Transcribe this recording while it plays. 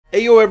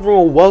Hey yo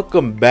everyone,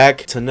 welcome back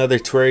to another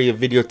Terraria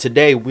video.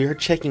 Today we are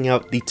checking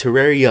out the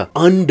Terraria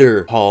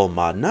Underhaul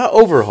mod, not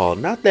Overhaul,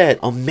 not that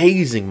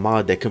amazing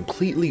mod that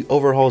completely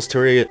overhauls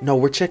Terraria. No,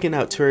 we're checking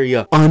out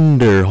Terraria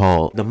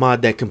Underhaul, the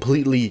mod that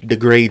completely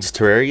degrades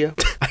Terraria,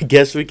 I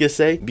guess we could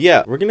say. But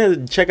yeah, we're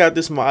gonna check out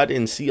this mod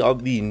and see all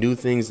the new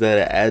things that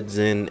it adds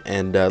in,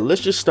 and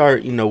let's just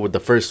start, with the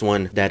first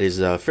one that is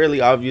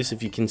fairly obvious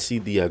if you can see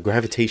the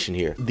gravitation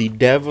here. The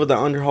dev of the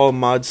Underhaul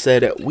mod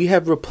said, "We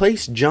have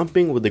replaced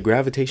jumping with the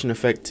gravitation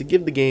effect to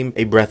give the game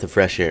a breath of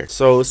fresh air."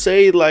 So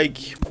say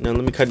like, now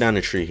let me cut down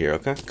a tree here,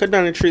 okay? Cut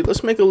down a tree.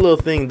 Let's make a little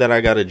thing that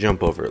I gotta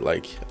jump over.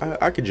 Like,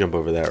 I could jump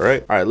over that,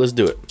 right? All right, let's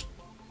do it.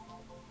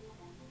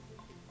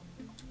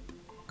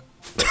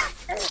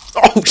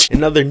 Oh,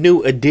 another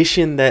new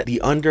addition that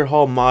the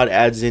Underhaul mod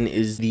adds in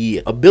is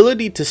the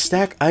ability to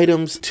stack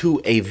items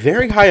to a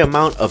very high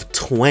amount of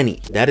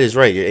 20. That is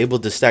right, you're able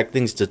to stack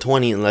things to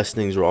 20 unless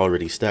things were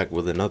already stacked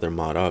with another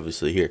mod,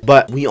 obviously here.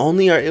 But we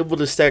only are able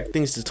to stack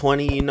things to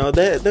 20,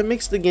 that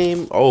makes the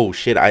game... Oh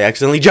shit, I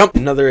accidentally jumped.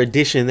 Another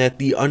addition that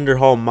the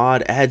Underhaul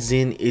mod adds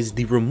in is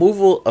the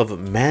removal of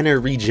mana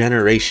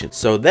regeneration.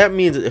 So that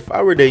means if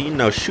I were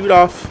to, shoot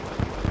off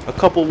a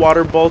couple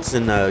water bolts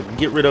and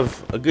get rid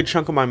of a good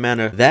chunk of my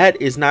mana,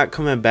 that is not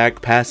coming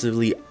back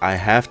passively. I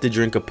have to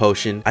drink a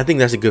potion. I think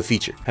that's a good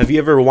feature. Have you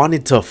ever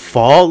wanted to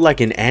fall like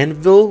an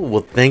anvil?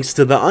 Well, thanks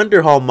to the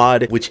Underhaul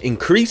mod, which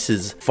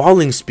increases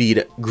falling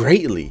speed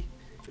greatly.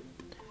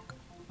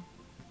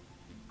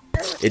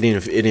 It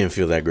didn't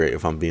feel that great,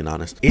 if I'm being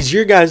honest. Is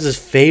your guys'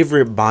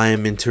 favorite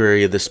biome in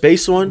Terraria the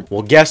space one?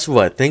 Well, guess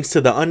what? Thanks to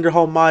the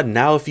Underhaul mod,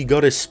 now if you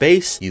go to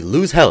space, you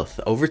lose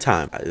health over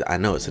time. I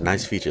know, it's a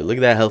nice feature. Look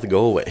at that health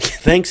go away.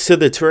 Thanks to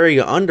the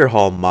Terraria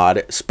Underhaul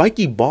mod,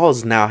 spiky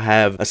balls now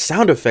have a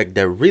sound effect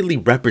that really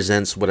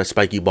represents what a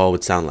spiky ball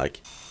would sound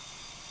like.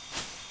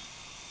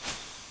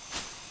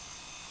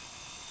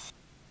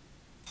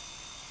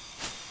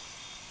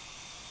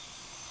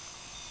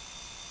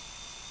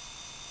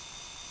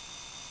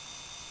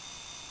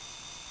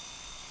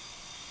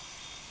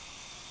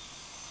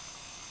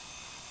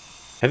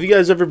 Have you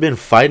guys ever been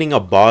fighting a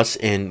boss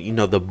and,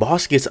 the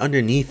boss gets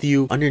underneath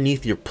you,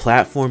 underneath your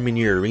platform in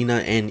your arena,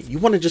 and you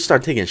want to just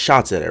start taking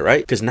shots at it,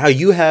 right? Because now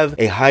you have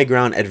a high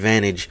ground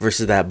advantage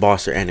versus that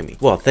boss or enemy.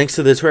 Well, thanks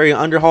to the Terraria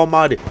Underhaul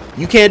mod,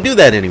 you can't do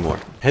that anymore.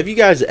 Have you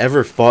guys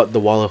ever fought the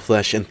wall of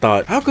flesh and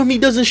thought, how come he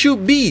doesn't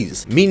shoot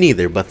bees? Me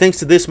neither, but thanks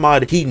to this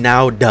mod, he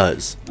now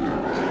does.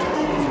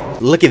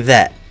 Look at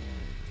that.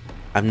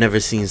 I've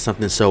never seen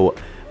something so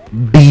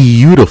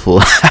beautiful.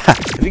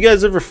 Have you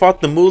guys ever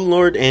fought the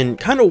Tmodloader and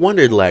kind of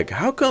wondered, like,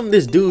 how come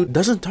this dude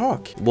doesn't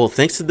talk? Well,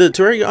 thanks to the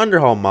Terraria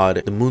Underhaul mod,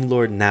 the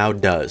Tmodloader now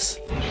does.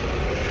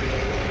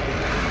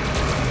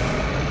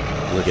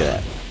 Look at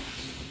that.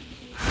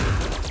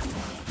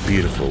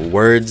 Beautiful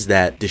words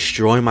that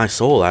destroy my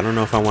soul. I don't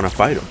know if I want to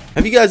fight him.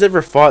 Have you guys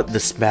ever fought the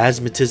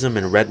spasmatism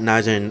and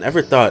retinizer and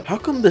ever thought, how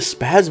come the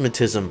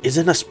spasmatism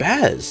isn't a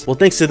spaz? Well,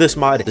 thanks to this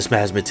mod, the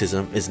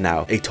spasmatism is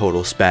now a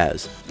total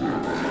spaz.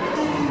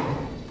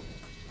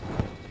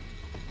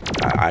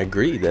 I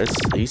agree,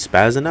 he's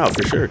spazzing out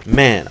for sure.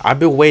 Man, I've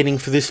been waiting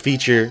for this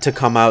feature to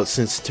come out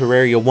since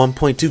Terraria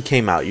 1.2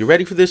 came out. You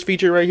ready for this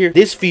feature right here?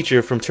 This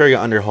feature from Terraria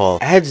Underhaul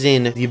adds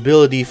in the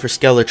ability for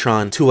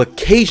Skeletron to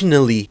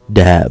occasionally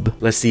dab.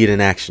 Let's see it in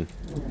action.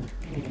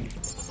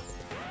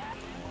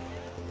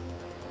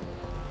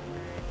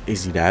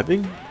 Is he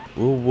dabbing?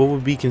 Well, what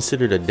would be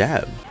considered a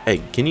dab?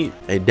 Hey,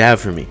 a dab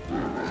for me?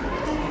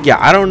 Yeah,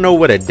 I don't know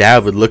what a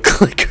dab would look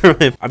like.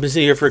 I've been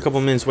sitting here for a couple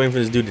minutes waiting for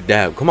this dude to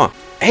dab. Come on.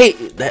 Hey,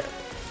 that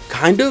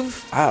kind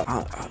of.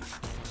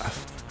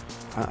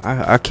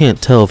 I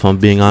can't tell if I'm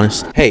being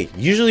honest. Hey,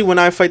 usually when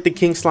I fight the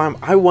King Slime,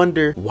 I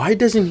wonder, why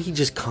doesn't he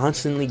just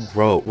constantly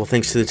grow? Well,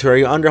 thanks to the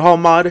Terraria Underhaul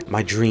mod,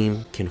 my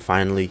dream can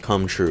finally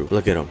come true.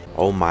 Look at him.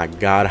 Oh my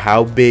god,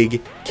 how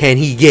big can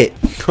he get?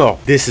 Oh,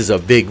 this is a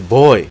big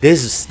boy.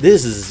 This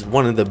is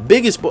one of the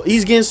biggest boys.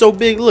 He's getting so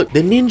big. Look,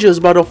 the ninja's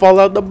about to fall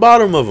out the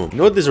bottom of him. You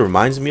know what this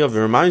reminds me of? It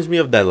reminds me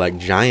of that like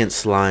giant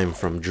slime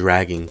from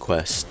Dragon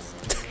Quest.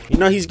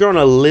 He's grown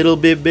a little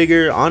bit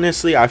bigger.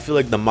 Honestly, I feel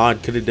like the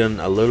mod could have done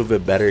a little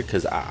bit better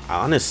because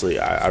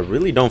I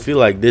really don't feel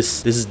like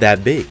this is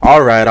that big.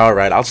 All right,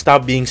 I'll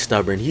stop being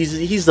stubborn.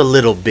 He's a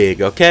little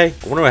big, okay?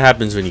 I wonder what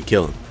happens when you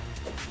kill him.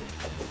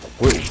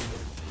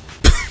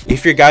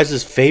 If your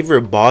guys'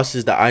 favorite boss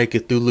is the Eye of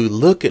Cthulhu,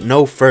 look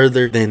no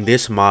further than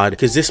this mod,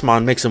 because this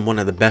mod makes him one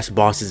of the best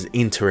bosses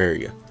in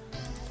Terraria.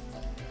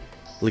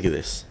 Look at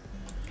this.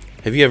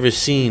 Have you ever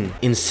seen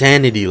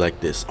insanity like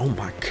this? Oh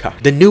my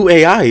god. The new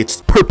AI,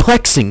 it's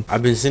perplexing.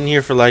 I've been sitting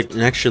here for like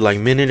an extra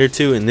minute or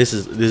two, and this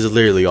is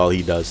literally all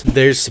he does.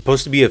 There's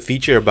supposed to be a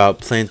feature about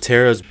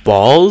Plantera's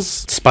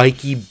balls.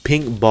 Spiky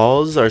pink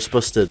balls are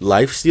supposed to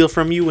life steal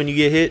from you when you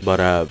get hit, but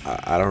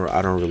I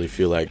don't really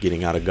feel like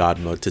getting out of god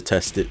mode to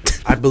test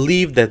it. I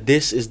believe that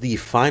this is the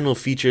final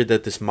feature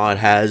that this mod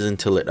has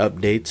until it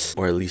updates,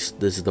 or at least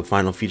this is the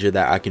final feature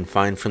that I can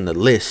find from the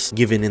list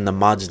given in the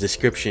mod's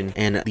description,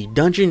 and the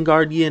Dungeon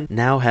Guardian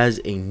now has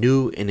a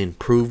new and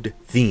improved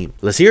theme.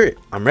 Let's hear it.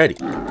 I'm ready.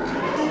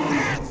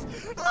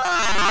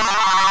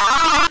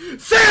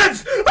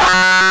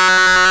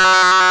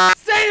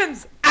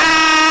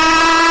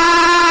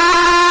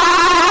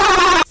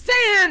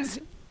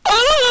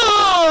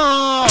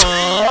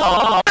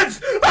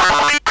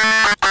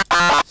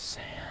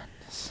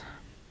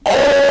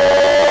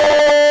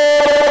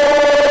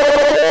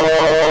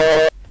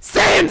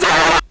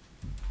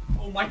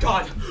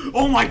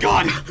 my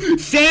god!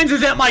 Sans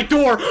is at my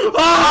door!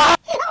 Ah!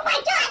 Oh my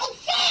god,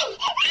 it's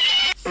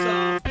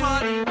Sans!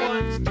 Somebody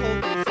once told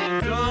me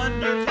Sans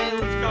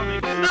Undertale is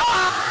coming.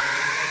 Ah!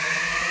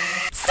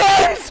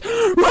 Sans!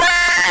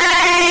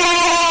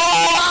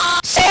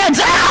 Sans!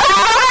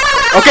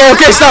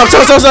 Okay, stop.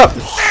 Sans!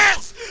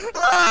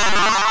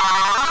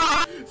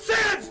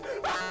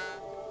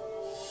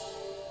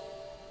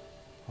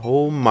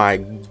 Oh my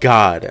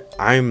god,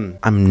 I'm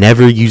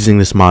never using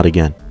this mod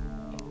again.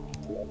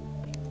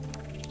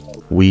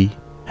 We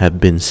have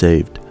been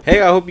saved. Hey,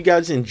 I hope you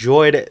guys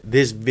enjoyed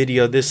this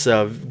video.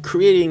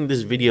 Creating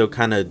this video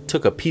kind of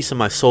took a piece of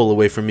my soul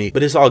away from me,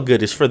 but it's all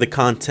good. It's for the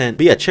content.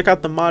 But yeah, check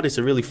out the mod. It's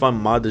a really fun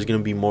mod. There's gonna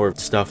be more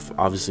stuff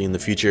obviously in the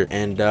future,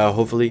 and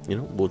hopefully, you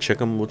know, we'll check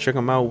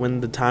them out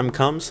when the time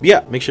comes. But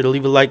yeah, make sure to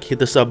leave a like, hit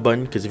the sub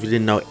button, because if you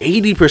didn't know,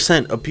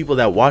 80% of people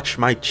that watch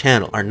my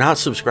channel are not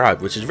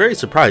subscribed, which is very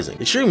surprising,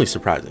 extremely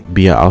surprising.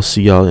 But yeah, I'll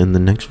see y'all in the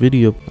next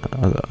video.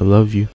 I love you.